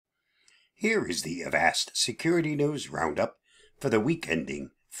Here is the Avast Security News Roundup for the week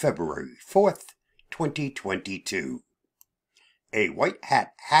ending February 4th, 2022. A white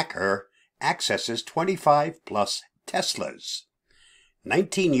hat hacker accesses 25 plus Teslas.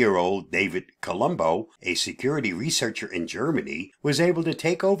 19-year-old David Colombo, a security researcher in Germany, was able to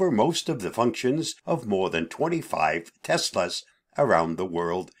take over most of the functions of more than 25 Teslas around the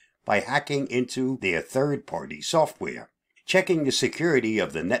world by hacking into their third-party software. Checking the security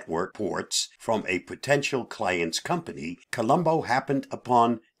of the network ports from a potential client's company, Colombo happened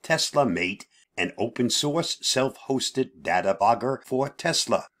upon Tesla Mate, an open-source self-hosted data logger for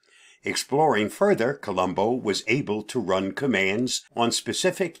Tesla. Exploring further, Colombo was able to run commands on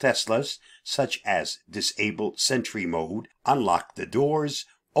specific Teslas such as disable Sentry Mode, unlock the doors,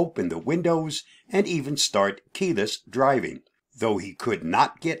 open the windows, and even start keyless driving. Though he could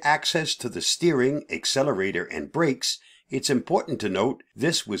not get access to the steering, accelerator, and brakes, it's important to note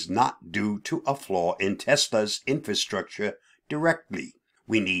this was not due to a flaw in Tesla's infrastructure directly.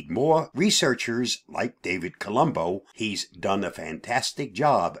 We need more researchers like David Colombo. He's done a fantastic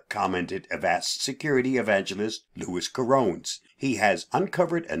job, commented Avast security evangelist Louis Carones. He has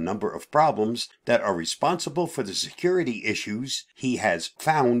uncovered a number of problems that are responsible for the security issues he has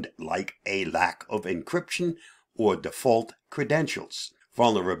found, like a lack of encryption or default credentials.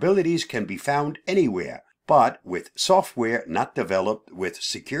 Vulnerabilities can be found anywhere, but with software not developed with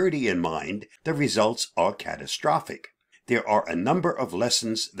security in mind, the results are catastrophic. There are a number of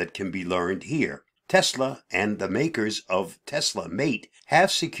lessons that can be learned here. Tesla and the makers of Tesla Mate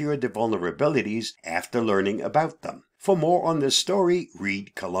have secured the vulnerabilities after learning about them. For more on this story,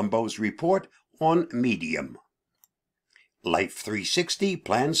 read Colombo's report on Medium. Life360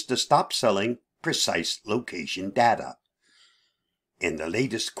 plans to stop selling precise location data. In the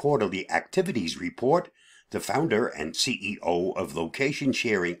latest quarterly activities report, the founder and CEO of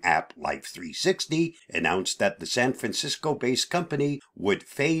location-sharing app Life360 announced that the San Francisco-based company would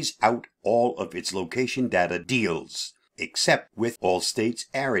phase out all of its location data deals, except with Allstate's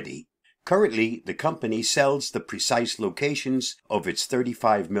Arity. Currently, the company sells the precise locations of its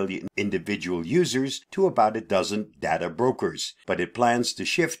 35 million individual users to about a dozen data brokers, but it plans to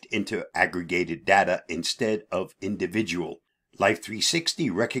shift into aggregated data instead of individual. Life360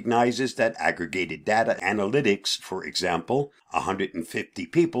 recognizes that aggregated data analytics, for example, 150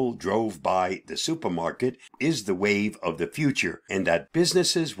 people drove by the supermarket, is the wave of the future, and that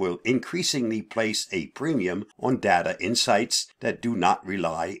businesses will increasingly place a premium on data insights that do not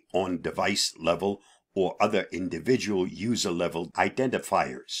rely on device-level or other individual user-level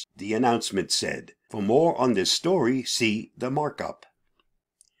identifiers, the announcement said. For more on this story, see the markup.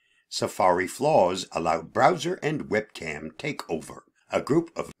 Safari flaws allowed browser and webcam takeover. A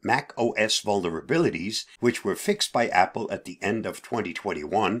group of Mac OS vulnerabilities, which were fixed by Apple at the end of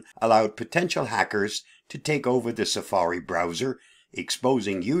 2021, allowed potential hackers to take over the Safari browser,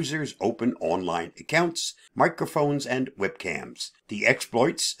 exposing users' open online accounts, microphones, and webcams. The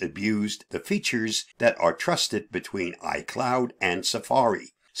exploits abused the features that are trusted between iCloud and Safari,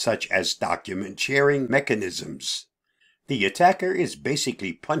 such as document sharing mechanisms. The attacker is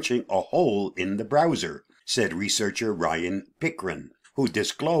basically punching a hole in the browser, said researcher Ryan Pickren, who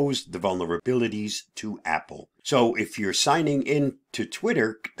disclosed the vulnerabilities to Apple. So if you're signing in to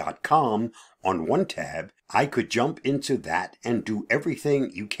Twitter.com on one tab, I could jump into that and do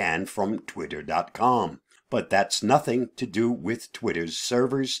everything you can from Twitter.com. But that's nothing to do with Twitter's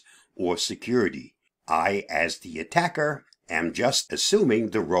servers or security. I, as the attacker, am just assuming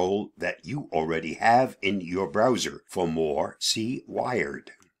the role that you already have in your browser. For more, see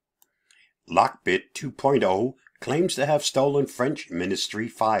Wired. Lockbit 2.0 claims to have stolen French ministry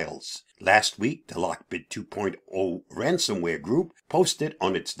files. Last week, the Lockbit 2.0 ransomware group posted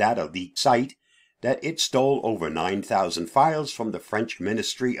on its data leak site that it stole over 9,000 files from the French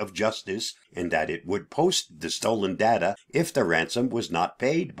Ministry of Justice and that it would post the stolen data if the ransom was not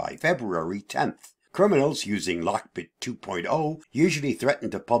paid by February 10th. Criminals using Lockbit 2.0 usually threaten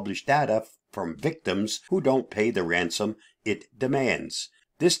to publish data from victims who don't pay the ransom it demands.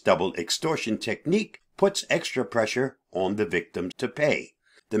 This double extortion technique puts extra pressure on the victim to pay.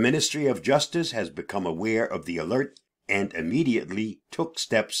 The Ministry of Justice has become aware of the alert and immediately took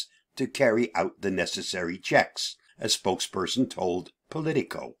steps to carry out the necessary checks, a spokesperson told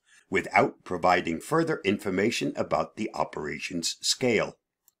Politico, without providing further information about the operation's scale.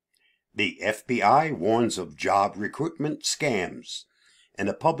 The FBI warns of job recruitment scams. In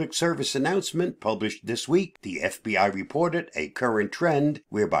a public service announcement published this week, the FBI reported a current trend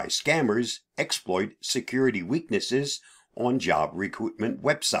whereby scammers exploit security weaknesses on job recruitment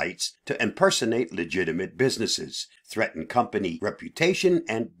websites to impersonate legitimate businesses, threaten company reputation,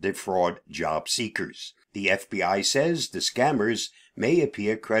 and defraud job seekers. The FBI says the scammers may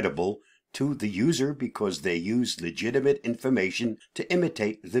appear credible to the user because they use legitimate information to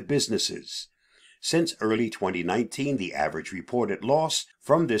imitate the businesses. Since early 2019, the average reported loss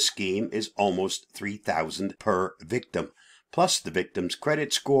from this scheme is almost $3,000 per victim. Plus, the victim's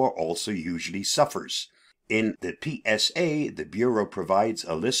credit score also usually suffers. In the PSA, the Bureau provides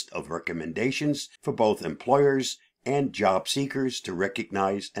a list of recommendations for both employers and job seekers to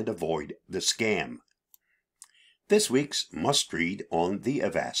recognize and avoid the scam. This week's must-read on the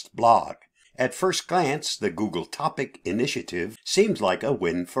Avast blog. At first glance, the Google Topic initiative seems like a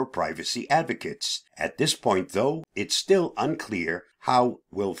win for privacy advocates. At this point, though, it's still unclear how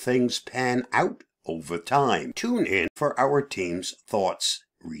will things pan out over time. Tune in for our team's thoughts.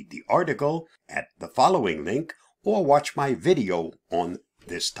 Read the article at the following link or watch my video on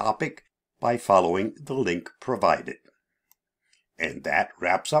this topic by following the link provided. And that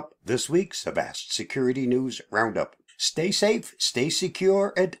wraps up this week's Avast Security News Roundup. Stay safe, stay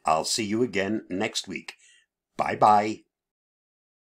secure, and I'll see you again next week. Bye-bye.